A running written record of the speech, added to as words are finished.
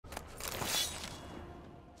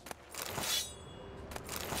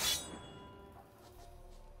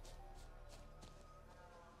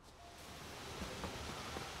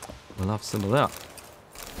We'll have some of that.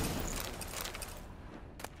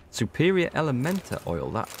 Superior Elementa oil.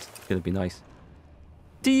 That's going to be nice.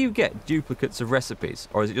 Do you get duplicates of recipes?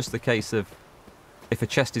 Or is it just the case of if a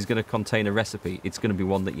chest is going to contain a recipe, it's going to be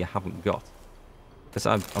one that you haven't got? Because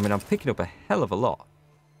I'm picking up a hell of a lot.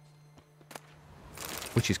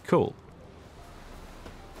 Which is cool.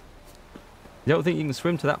 You don't think you can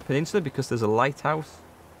swim to that peninsula because there's a lighthouse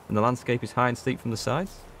and the landscape is high and steep from the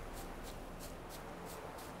sides?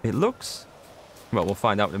 It looks... Well, we'll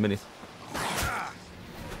find out in a minute.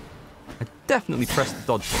 I definitely pressed the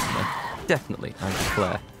dodge button there. Definitely, I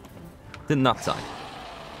declare. Didn't that time.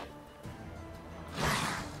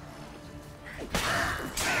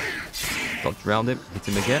 Dodge round him, hit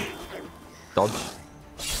him again. Dodge.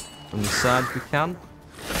 From the side if we can.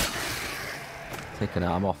 Take an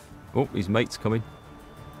arm off. Oh, his mate's coming.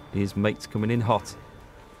 His mate's coming in hot.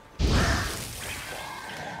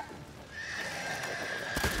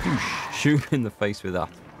 Shoot him in the face with that.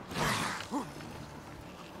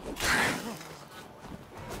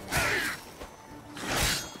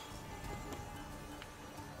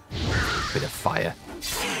 Bit of fire.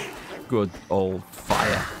 Good old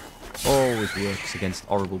fire. Always works against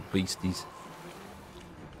horrible beasties.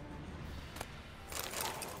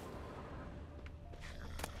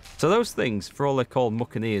 So those things, for all they're called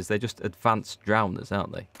Muccaneers, they're just advanced drowners,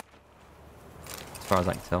 aren't they? As far as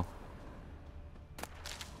I can tell.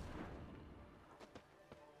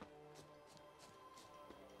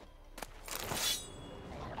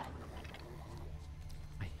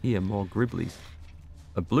 I hear more Gribblies.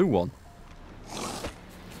 A blue one.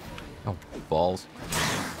 Oh, balls.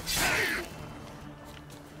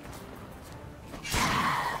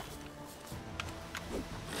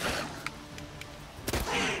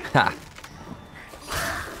 Ha!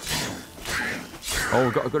 Oh,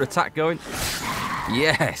 we've got a good attack going.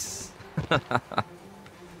 Yes!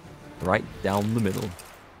 Right down the middle.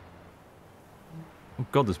 Oh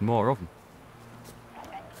god, there's more of them.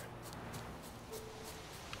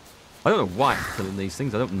 I don't know why I'm killing these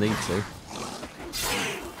things. I don't need to.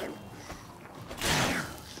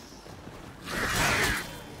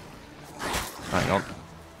 Hang on.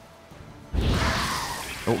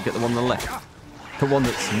 Oh, get the one on the left. The one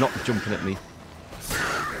that's not jumping at me.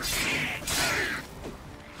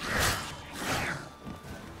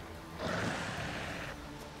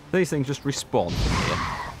 These things just respawn from here.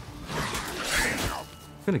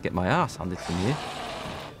 I'm going to get my ass handed from here.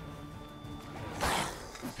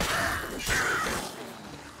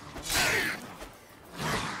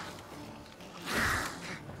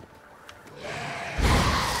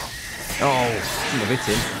 Oh, shouldn't have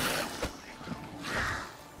hit him.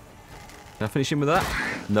 Can I finish him with that?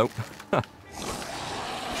 Nope.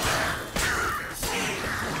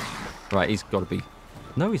 Right, he's got to be...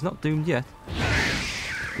 No, he's not doomed yet.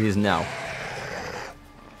 He is now.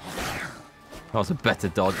 That was a better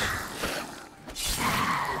dodge.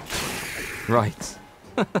 Right.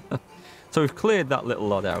 So we've cleared that little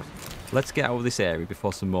lot out. Let's get out of this area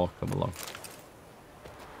before some more come along.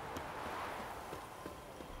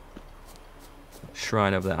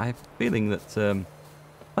 Shrine over there. I have a feeling that...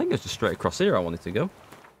 I think it's just straight across here I wanted to go.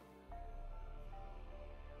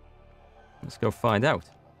 Let's go find out.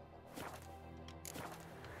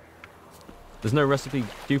 There's no recipe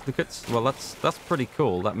duplicates? Well, that's pretty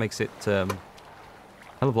cool. That makes it a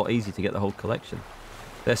hell of a lot easier to get the whole collection.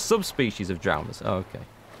 They're subspecies of drowners. Oh, okay.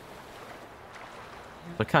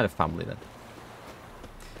 They're kind of family then.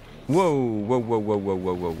 Whoa, whoa, whoa, whoa, whoa,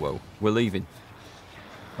 whoa, whoa, whoa. We're leaving.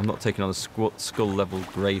 I'm not taking on a skull level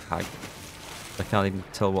grave hag. I can't even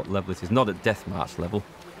tell what level it is. Not at Death March level.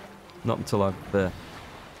 Not until I've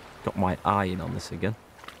got my eye in on this again.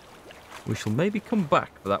 We shall maybe come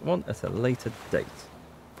back for that one at a later date.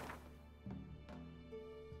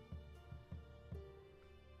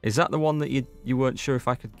 Is that the one that you weren't sure if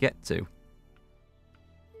I could get to?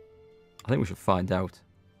 I think we should find out.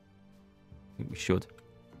 I think we should.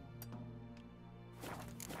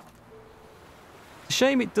 It's a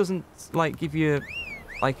shame it doesn't like give you...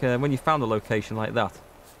 Like, when you found a location like that,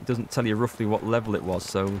 it doesn't tell you roughly what level it was,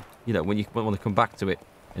 so, you know, when you want to come back to it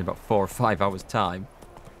in about 4 or 5 hours' time,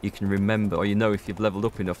 you can remember, or you know if you've leveled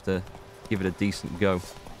up enough to give it a decent go.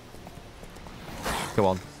 Go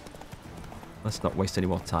on. Let's not waste any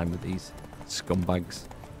more time with these scumbags.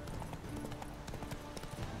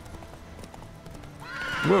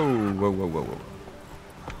 Whoa, whoa, whoa, whoa, whoa.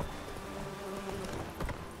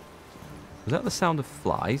 Was that the sound of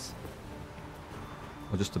flies?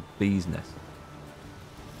 Or just a bee's nest?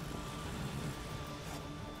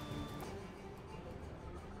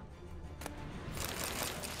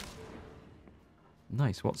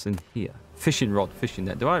 Nice, what's in here? Fishing rod, fishing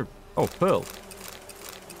net. Do I Oh, pearl.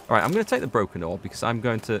 Alright, I'm going to take the broken ore because I'm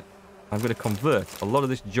going to convert a lot of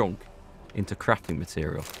this junk into crafting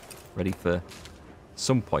material. Ready for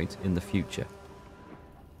some point in the future.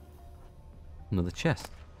 Another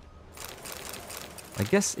chest. I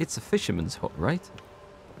guess it's a fisherman's hut, right?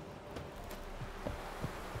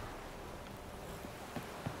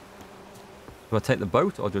 Do I take the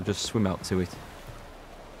boat or do I just swim out to it?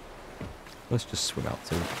 Let's just swim out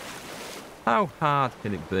to it. How hard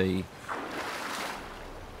can it be?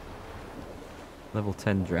 Level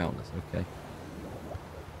 10 drowners, okay.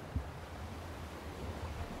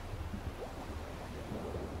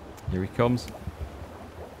 Here he comes.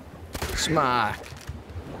 Smack!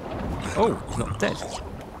 Oh, he's not dead.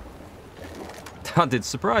 That did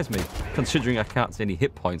surprise me, considering I can't see any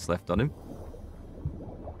hit points left on him.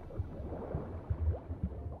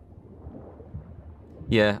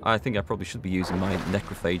 Yeah, I think I probably should be using my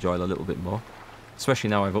necrophage oil a little bit more. Especially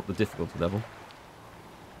now I've upped the difficulty level.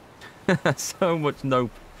 So much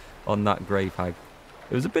nope on that grave hag.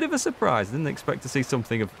 It was a bit of a surprise. I didn't expect to see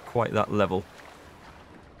something of quite that level.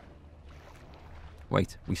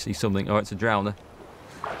 Wait, we see something. Oh, it's a drowner.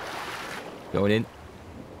 Going in.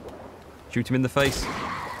 Shoot him in the face.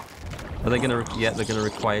 Are they going to... Yeah, they're going to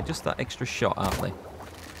require just that extra shot, aren't they?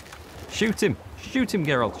 Shoot him! Shoot him,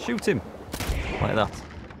 Geralt! Shoot him! Like that.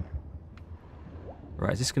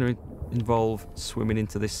 Right, is this going to involve swimming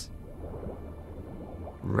into this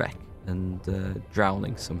wreck and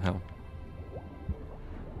drowning somehow?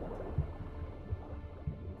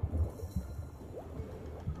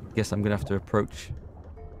 Guess I'm going to have to approach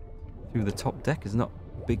through the top deck. Is not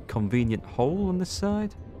a big convenient hole on this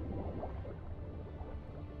side?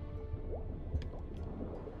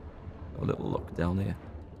 A little look down here.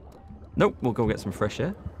 Nope, we'll go get some fresh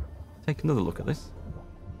air. Take another look at this.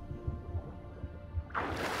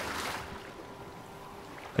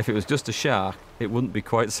 If it was just a shark, it wouldn't be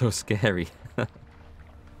quite so scary.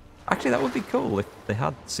 Actually, that would be cool if they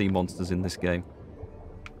had sea monsters in this game.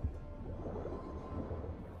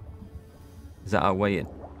 Is that our way in?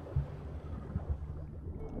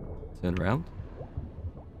 Turn around.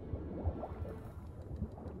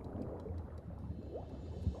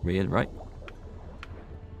 We're in, right?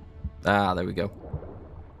 Ah, there we go.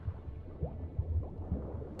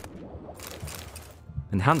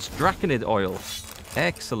 Enhanced Draconid oil.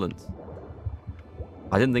 Excellent.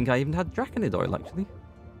 I didn't think I even had Draconid oil, actually.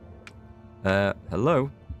 Hello?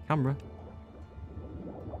 Camera?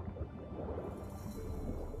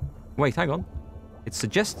 Wait, hang on. It's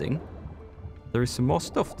suggesting there is some more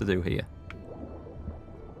stuff to do here.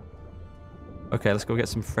 Okay, let's go get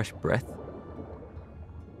some fresh breath.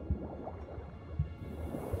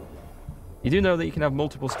 You do know that you can have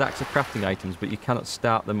multiple stacks of crafting items, but you cannot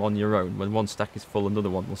start them on your own. When one stack is full, another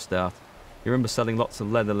one will start. You remember selling lots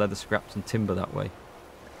of leather scraps and timber that way.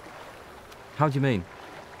 How do you mean?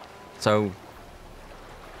 So,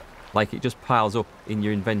 like it just piles up in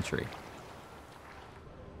your inventory?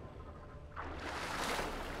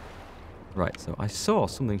 Right, so I saw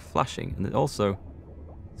something flashing, and it also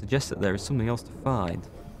suggests that there is something else to find.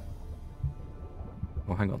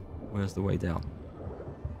 Oh, hang on. Where's the way down?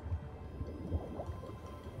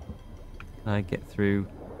 Can I get through?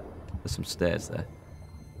 There's some stairs there.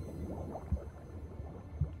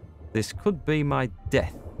 This could be my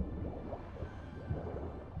death.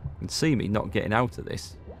 You can see me not getting out of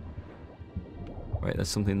this. Wait, there's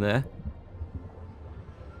something there.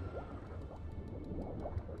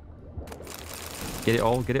 Get it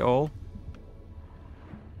all, get it all.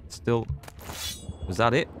 Still. Was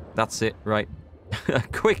that it? That's it, right.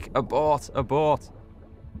 Quick, abort, abort.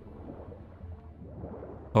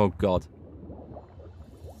 Oh, God.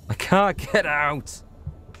 I can't get out.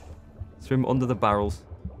 Swim under the barrels.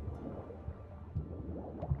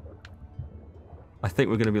 I think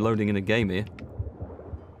we're going to be loading in a game here.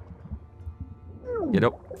 Get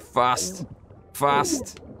up. Fast.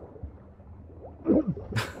 Fast.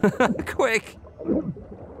 Quick.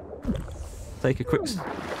 Take a quick...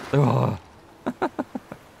 Oh.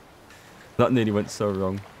 That nearly went so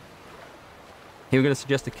wrong. He was going to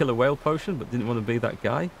suggest a killer whale potion, but didn't want to be that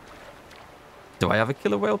guy. Do I have a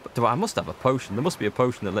killer whale? I must have a potion. There must be a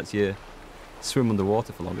potion that lets you swim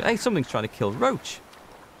underwater for longer. Hey, something's trying to kill Roach.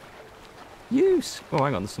 Use. Oh,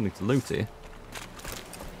 hang on. There's something to loot here.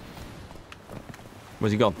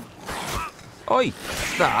 Where's he gone? Oi!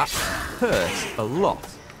 That hurts a lot.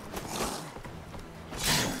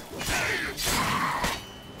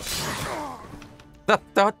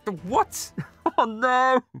 What? Oh,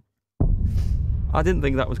 no! I didn't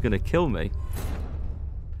think that was going to kill me.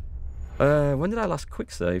 When did I last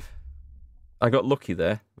quick save? I got lucky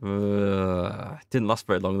there. Didn't last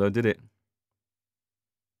very long, though, did it?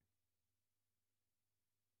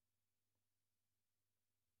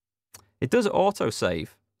 It does autosave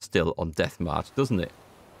still on Death March, doesn't it?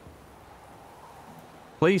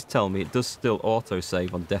 Please tell me it does still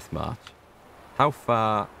autosave on Death March. How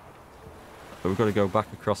far... But we've got to go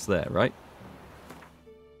back across there, right?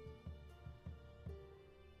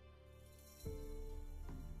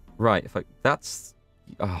 Right, if I... That's...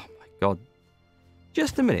 Oh, my God.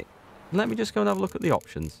 Just a minute. Let me just go and have a look at the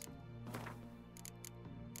options.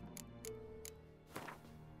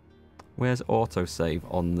 Where's autosave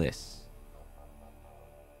on this?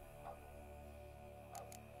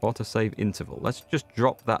 Autosave interval. Let's just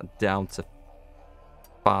drop that down to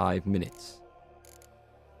 5 minutes.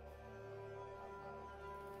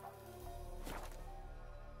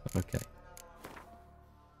 Okay.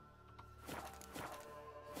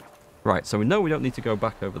 Right, so we know we don't need to go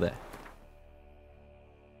back over there.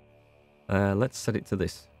 Let's set it to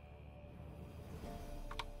this.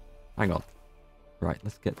 Hang on. Right,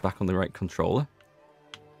 let's get back on the right controller.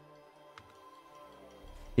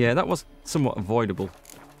 Yeah, that was somewhat avoidable.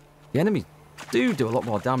 The enemies do a lot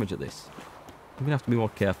more damage at this. I'm going to have to be more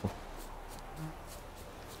careful.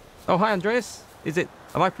 Oh, hi, Andreas.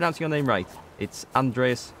 Am I pronouncing your name right? It's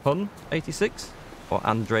Andreas Hun, 86? Or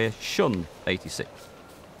Andreas Shun, 86?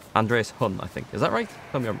 Andreas Hun, I think. Is that right?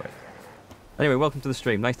 Tell me I'm right. Anyway, welcome to the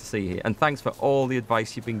stream. Nice to see you here. And thanks for all the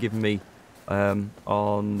advice you've been giving me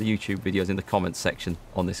on the YouTube videos in the comments section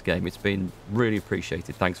on this game. It's been really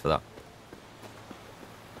appreciated. Thanks for that.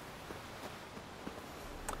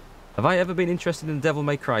 Have I ever been interested in the Devil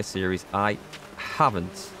May Cry series? I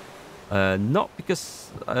haven't. Not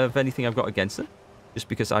because of anything I've got against them. Just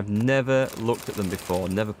because I've never looked at them before.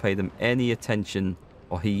 Never paid them any attention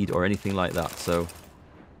or heed or anything like that. So,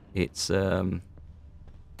 it's...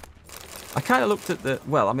 I kind of looked at the...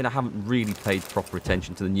 Well, I mean, I haven't really paid proper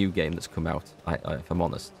attention to the new game that's come out, if I'm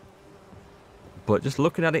honest. But just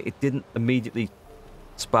looking at it, it didn't immediately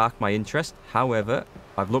spark my interest. However,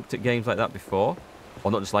 I've looked at games like that before.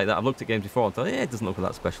 Or not just like that, I've looked at games before and thought, yeah, it doesn't look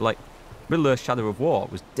that special. Like, Middle-earth Shadow of War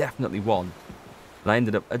was definitely one. And I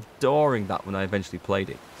ended up adoring that when I eventually played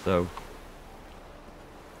it. So,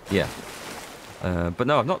 yeah. But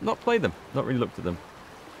no, I've not played them. Not really looked at them.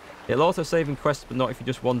 It'll also save in quests, but not if you're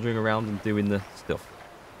just wandering around and doing the stuff.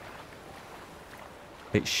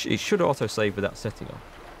 It should auto-save with that setting on.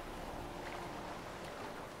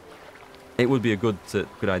 It would be a good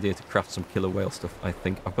idea to craft some killer whale stuff, I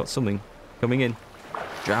think. I've got something coming in.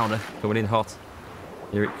 Drowner coming in hot.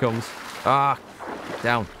 Here it comes. Ah! Get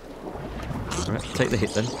down. Alright, take the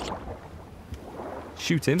hit then.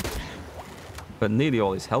 Shoot him. But nearly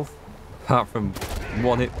all his health. Apart from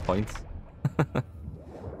 1 hit point.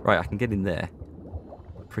 Right, I can get in there.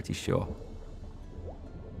 I'm pretty sure.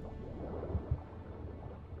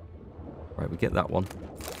 Right, we get that one.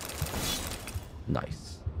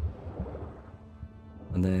 Nice.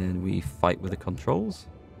 And then we fight with the controls.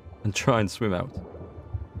 And try and swim out.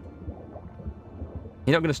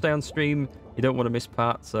 You're not going to stay on stream. You don't want to miss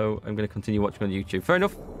parts, so I'm going to continue watching on YouTube. Fair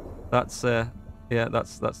enough. That's yeah,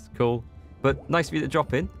 that's cool. But nice of you to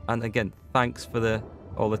drop in. And again, thanks for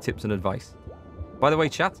all the tips and advice. By the way,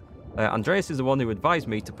 chat, Andreas is the one who advised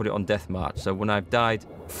me to put it on Death March. So when I've died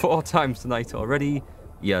 4 times tonight already,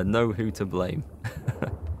 you know who to blame.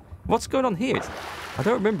 What's going on here? I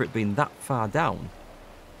don't remember it being that far down.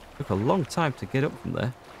 It took a long time to get up from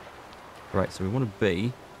there. Right, so we want to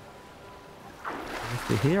be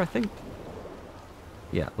here, I think.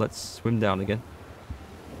 Yeah, let's swim down again.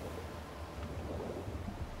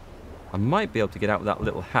 I might be able to get out of that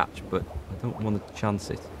little hatch, but I don't want to chance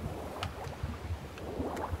it.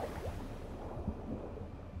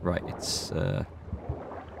 Right, it's under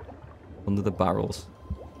the barrels.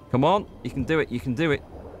 Come on, you can do it, you can do it.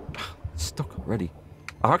 Stuck already.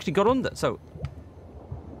 I've actually got under, so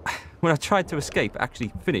when I tried to escape, I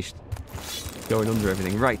actually finished going under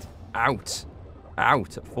everything. Right, out.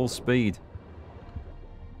 Out at full speed.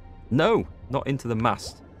 No, not into the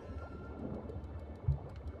mast.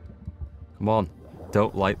 Come on.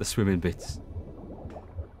 Don't like the swimming bits.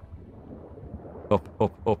 Up,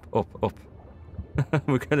 up, up, up, up.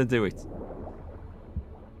 We're going to do it.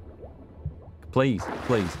 Please,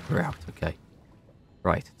 please. We're out. Okay.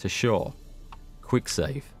 Right, to shore. Quick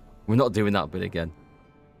save. We're not doing that bit again.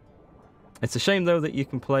 It's a shame, though, that you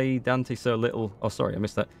can play Dante so little. Oh, sorry, I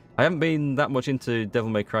missed that. I haven't been that much into Devil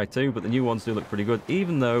May Cry 2, but the new ones do look pretty good,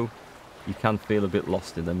 even though you can feel a bit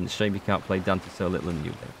lost in them. It's a shame you can't play Dante so little in the new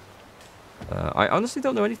game. I honestly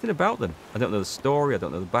don't know anything about them. I don't know the story, I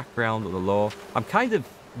don't know the background or the lore. I'm kind of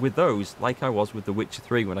with those, like I was with The Witcher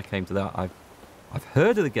 3 when I came to that. I've I've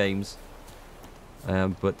heard of the games,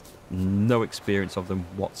 but no experience of them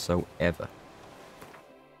whatsoever.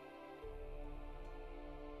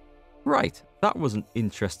 Right, that was an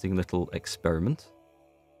interesting little experiment.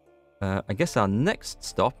 I guess our next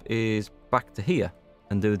stop is back to here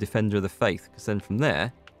and do the Defender of the Faith, because then from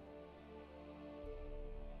there...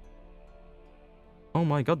 Oh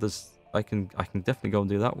my god, I can definitely go and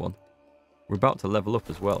do that one. We're about to level up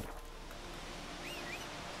as well.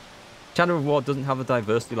 Shadow of War doesn't have a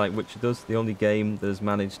diversity like Witcher does. The only game that has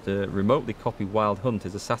managed to remotely copy Wild Hunt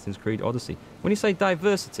is Assassin's Creed Odyssey. When you say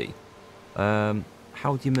diversity, how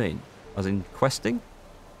do you mean? As in questing?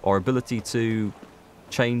 Or ability to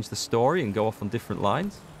change the story and go off on different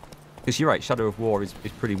lines? Because you're right, Shadow of War is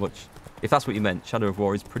pretty much... If that's what you meant, Shadow of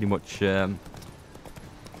War is pretty much...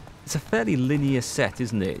 it's a fairly linear set,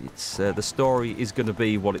 isn't it? It's the story is going to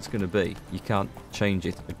be what it's going to be. You can't change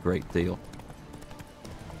it a great deal.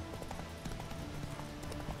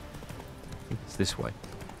 It's this way.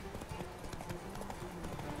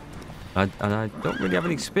 And I don't really have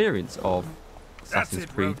any experience of Assassin's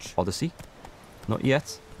Creed Odyssey. Not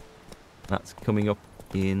yet. That's coming up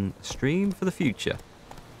in stream for the future.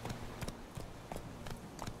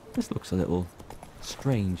 This looks a little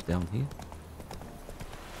strange down here.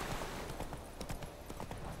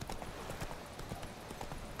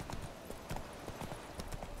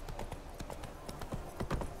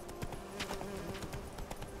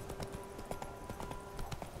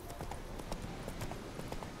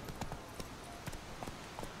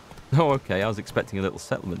 Oh, okay, I was expecting a little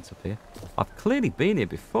settlement up here. I've clearly been here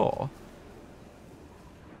before.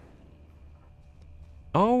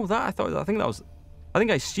 Oh, I think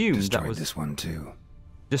I assumed that was this one too.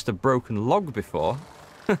 Just a broken log before.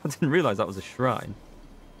 I didn't realise that was a shrine.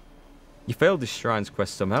 You failed this shrine's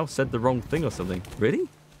quest somehow, said the wrong thing or something. Really?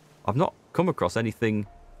 I've not come across anything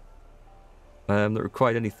that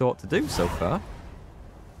required any thought to do so far.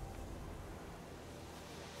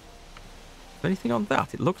 Anything on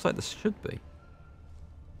that? It looks like there should be.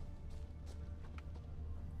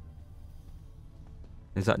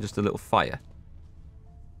 Is that just a little fire?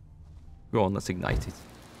 Go on, let's ignite it.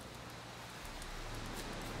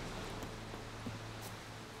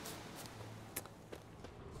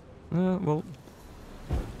 Well...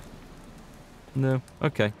 No,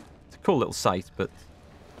 okay. It's a cool little site, but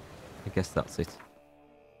I guess that's it.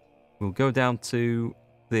 We'll go down to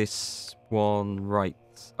this one right...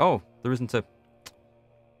 Oh, there isn't a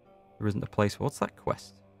place. What's that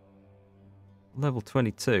quest? Level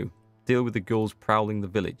 22. Deal with the ghouls prowling the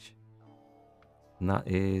village. And that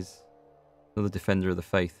is another Defender of the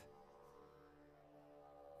Faith.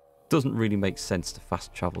 Doesn't really make sense to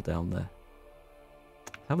fast travel down there.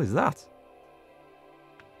 The hell is that?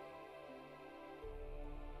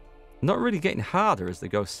 Not really getting harder as they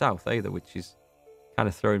go south either, which is kind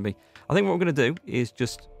of throwing me. I think what we're going to do is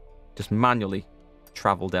just manually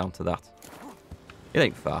travel down to that. It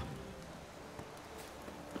ain't far.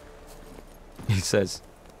 He says,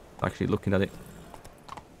 actually looking at it.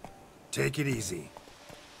 Take it easy.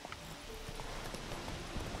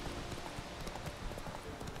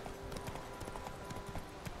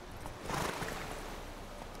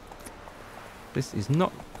 This is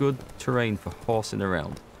not good terrain for horsing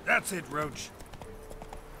around. That's it, Roach.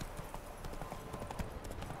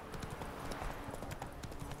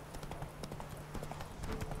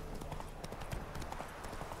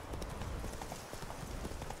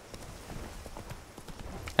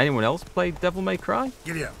 Anyone else play Devil May Cry?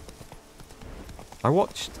 Giddy up. I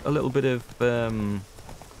watched a little bit of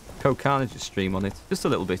Co Carnage's stream on it. Just a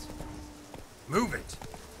little bit. Move it.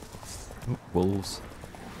 Oh, wolves.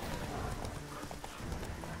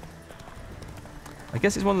 I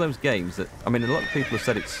guess it's one of those games that... I mean, a lot of people have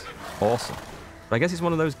said it's awesome. But I guess it's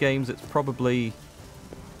one of those games that's probably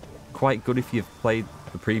quite good if you've played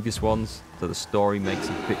the previous ones, so the story makes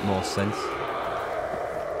a bit more sense.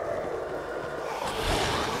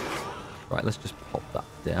 Right, let's just pop that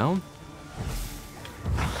down.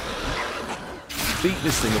 Beat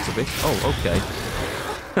this thing up a bit. Oh, okay.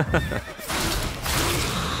 I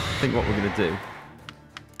think what we're going to do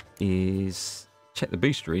is check the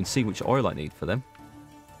boostery and see which oil I need for them.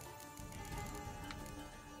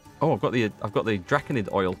 Oh, I've got the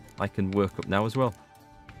Draconid oil I can work up now as well.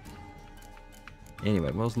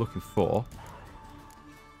 Anyway, what I was looking for...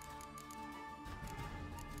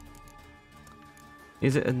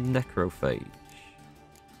 Is it a necrophage?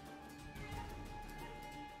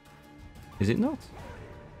 Is it not?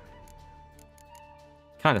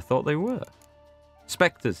 Kind of thought they were.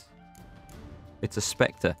 Spectres. It's a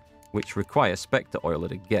spectre, which requires spectre oil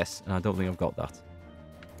at a guess, and I don't think I've got that.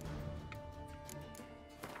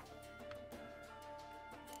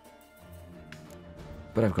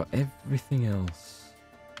 But I've got everything else.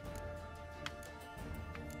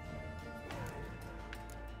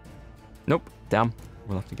 Nope. Damn.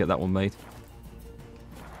 We'll have to get that one made.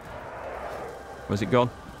 Where's it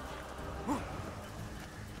gone? Go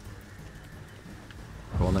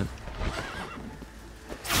on then.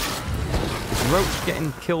 Is Roach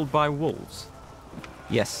getting killed by wolves?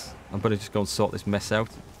 Yes. I'm better just go and sort this mess out.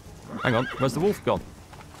 Hang on. Where's the wolf gone?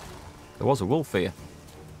 There was a wolf here.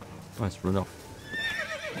 Oh, it's run off.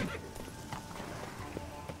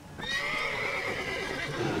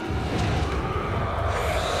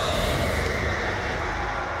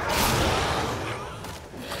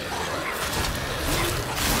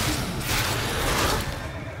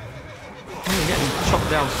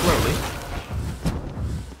 Down slowly.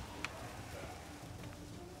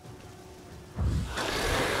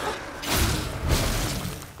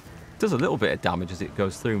 Does a little bit of damage as it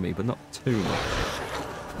goes through me, but not too much.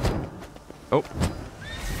 Oh.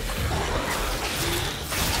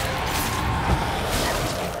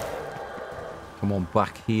 Come on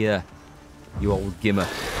back here, you old gimmer.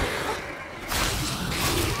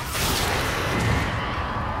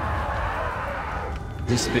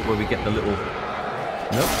 This bit where we get the little...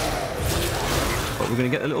 Nope. But we're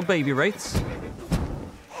going to get the little baby wraiths.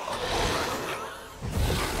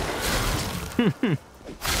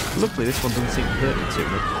 Luckily, this one doesn't seem to hurt me too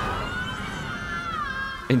much.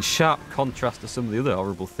 In sharp contrast to some of the other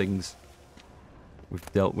horrible things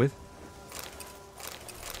we've dealt with.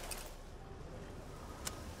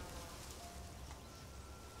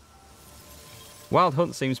 Wild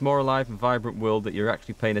Hunt seems more alive and vibrant world that you're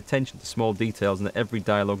actually paying attention to small details and that every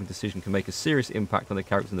dialogue and decision can make a serious impact on the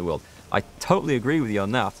characters in the world. I totally agree with you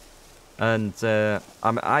on that. And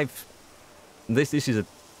this is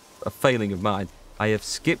a failing of mine. I have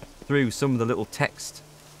skipped through some of the little text,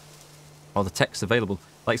 or the text available,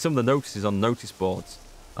 like some of the notices on notice boards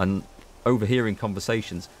and overhearing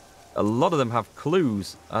conversations. A lot of them have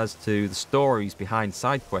clues as to the stories behind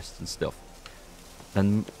side quests and stuff.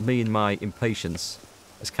 And me and my impatience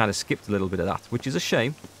has kind of skipped a little bit of that, which is a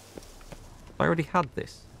shame. I already had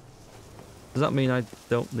this. Does that mean I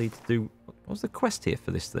don't need to do... What's the quest here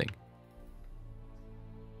for this thing?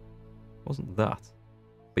 Wasn't that?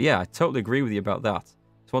 But yeah, I totally agree with you about that.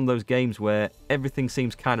 It's one of those games where everything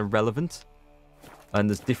seems kind of relevant. And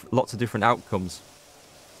there's lots of different outcomes.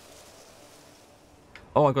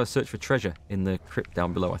 Oh, I've got to search for treasure in the crypt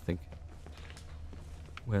down below, I think.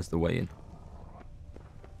 Where's the way in?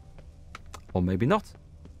 Or maybe not.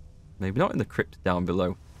 Maybe not in the crypt down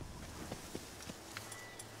below.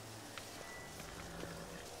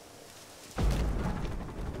 Can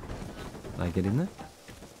I get in there?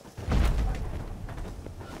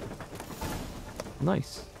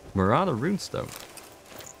 Nice. Marana Runestone.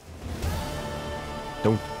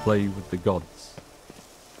 Don't play with the gods.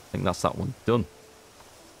 I think that's that one. Done.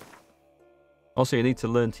 Also, you need to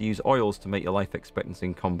learn to use oils to make your life expectancy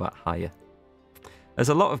in combat higher. There's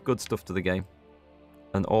a lot of good stuff to the game.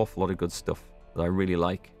 An awful lot of good stuff that I really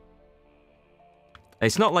like.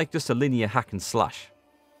 It's not like just a linear hack and slash.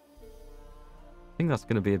 I think that's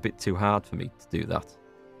going to be a bit too hard for me to do that.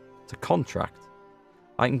 It's a contract.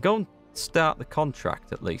 I can go and start the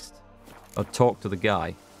contract at least. Or talk to the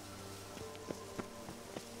guy.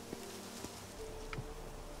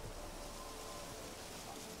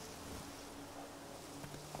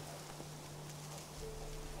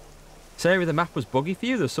 This area of the map was buggy for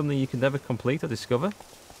you? There's something you can never complete or discover?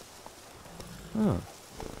 Oh.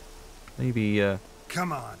 Maybe,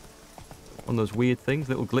 Come on. one of those weird things,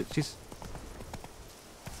 little glitches.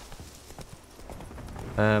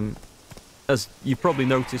 As you've probably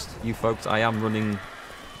noticed, you folks, I am running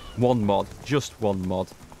one mod, just one mod.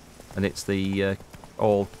 And it's the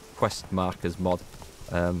all quest markers mod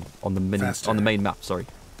on the main map, sorry.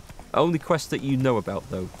 Only quest that you know about,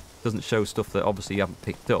 though. Doesn't show stuff that obviously you haven't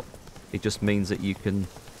picked up. It just means that you can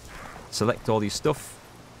select all your stuff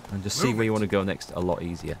and just see where you want to go next a lot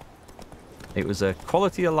easier. It was a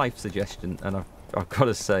quality of life suggestion, and I've got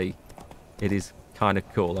to say, it is kind of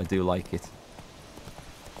cool. I do like it.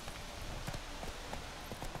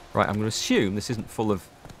 Right, I'm going to assume this isn't full of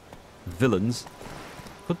villains.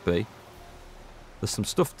 Could be. There's some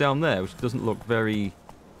stuff down there which doesn't look very...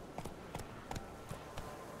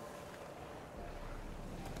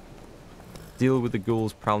 Deal with the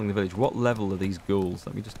ghouls prowling the village. What level are these ghouls?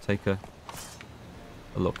 Let me just take a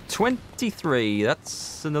look. 23.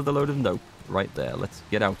 That's another load of nope right there. Let's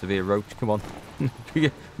get out of here, Roach. Come on.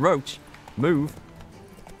 Roach, move.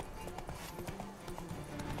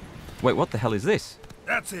 Wait, what the hell is this?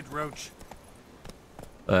 That's it, Roach.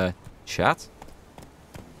 Chat?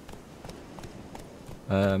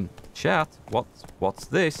 Chat, what's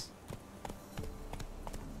this?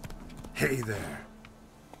 Hey there.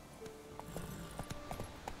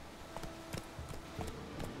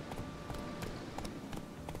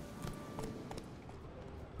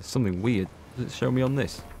 There's something weird. Does it show me on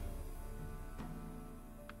this?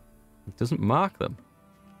 It doesn't mark them.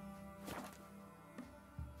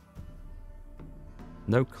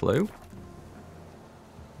 No clue.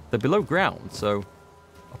 They're below ground, so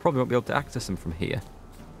I probably won't be able to access them from here.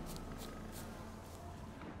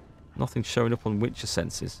 Nothing showing up on Witcher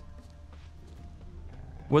senses.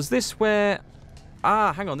 Was this where...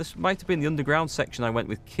 Ah, hang on. This might have been the underground section I went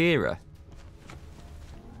with Kira.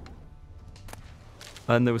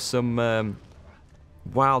 And there was some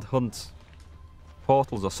wild hunt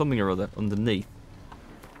portals or something or other underneath.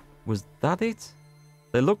 Was that it?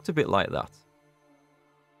 They looked a bit like that.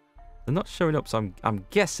 They're not showing up, so I'm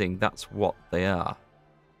guessing that's what they are.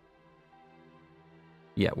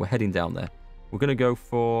 Yeah, we're heading down there. We're going to go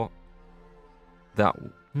for that.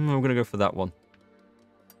 We're going to go for that one.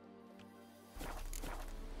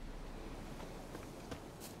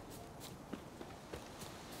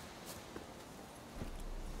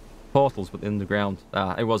 Portals, but the underground.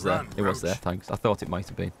 Ah, it was there. It was there, thanks. I thought it might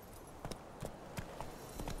have been.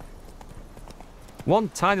 One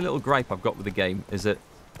tiny little gripe I've got with the game is that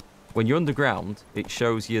when you're underground, it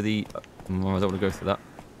shows you the... I don't want to go through that.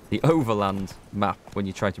 The overland map when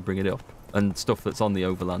you try to bring it up. And stuff that's on the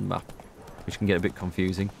overland map, which can get a bit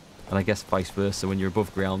confusing. And I guess vice versa when you're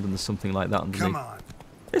above ground and there's something like that underneath. Come on.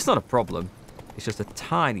 It's not a problem. It's just a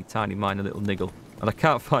tiny, tiny minor little niggle. And I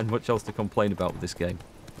can't find much else to complain about with this game.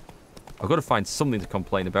 I've got to find something to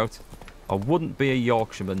complain about. I wouldn't be a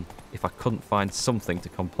Yorkshireman if I couldn't find something to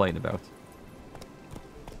complain about.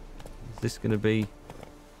 Is this going to be...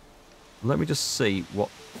 Let me just see what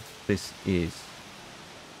this is.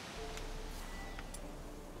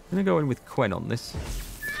 I'm going to go in with Quen on this.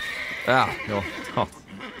 Ah, no. Oh.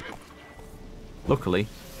 Luckily,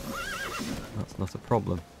 that's not a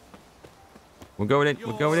problem. We're going in.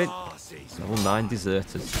 We're going in. Level 9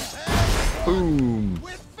 deserters. Boom.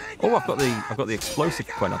 Oh, I've got the explosive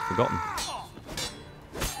Quen. I've forgotten.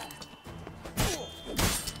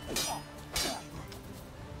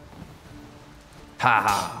 Ha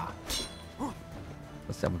ha.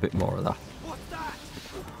 Let's have a bit more of that.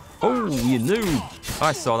 Oh, you noob.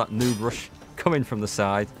 I saw that noob rush coming from the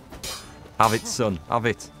side. Have it, son. Have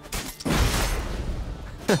it.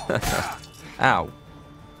 Ow.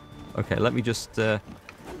 Okay, let me just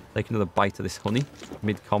take another bite of this honey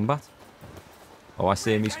mid-combat. Oh, I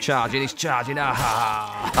see him. He's charging. He's charging. Ah,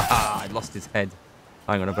 ha, ha, ha. I lost his head.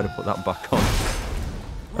 Hang on, I better put that back on.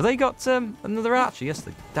 Have they got another archer? Yes,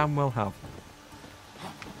 they damn well have.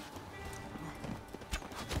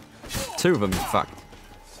 2 of them, in fact.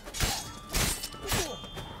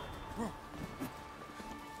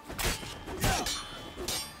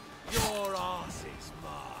 Your arse is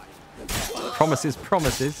mine. Promises,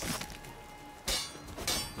 promises.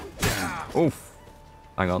 Oof.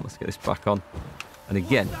 Hang on, let's get this back on. And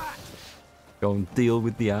again, go and deal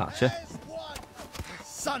with the archer.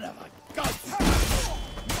 Son of a gun.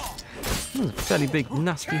 That was a fairly big,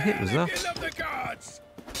 nasty hit, was that?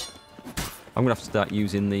 I'm going to have to start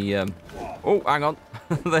using the... Oh, hang on.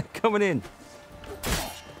 They're coming in.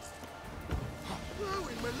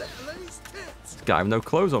 This guy with no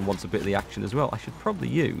clothes on wants a bit of the action as well. I should probably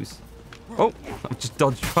use... Oh, I've just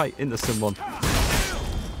dodged right into someone.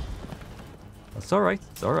 That's all right.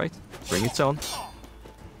 It's all right. Bring it on.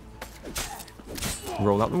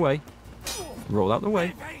 Roll out the way. Roll out the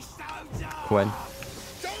way. Quen.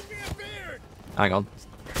 Hang on.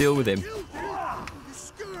 Deal with him.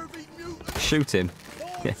 Shoot him.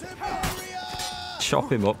 Yeah.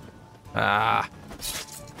 Chop him up. Ah.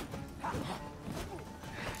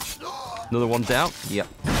 Another one down. Yep.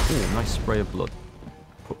 Ooh, nice spray of blood.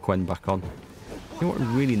 Put Quen back on. You know what we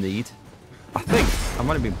really need? I think I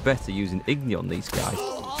might have been better using Igni on these guys.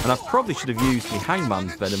 And I probably should have used the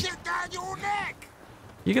Hangman's Venom.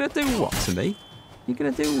 You're going to do what to me? You're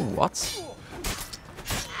going to do what?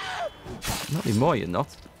 Not anymore, you're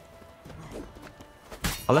not.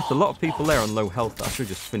 I left a lot of people there on low health that I should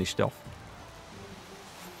have just finished off.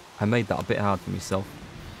 I made that a bit hard for myself.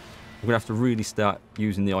 I'm going to have to really start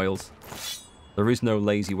using the oils. There is no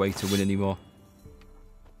lazy way to win anymore.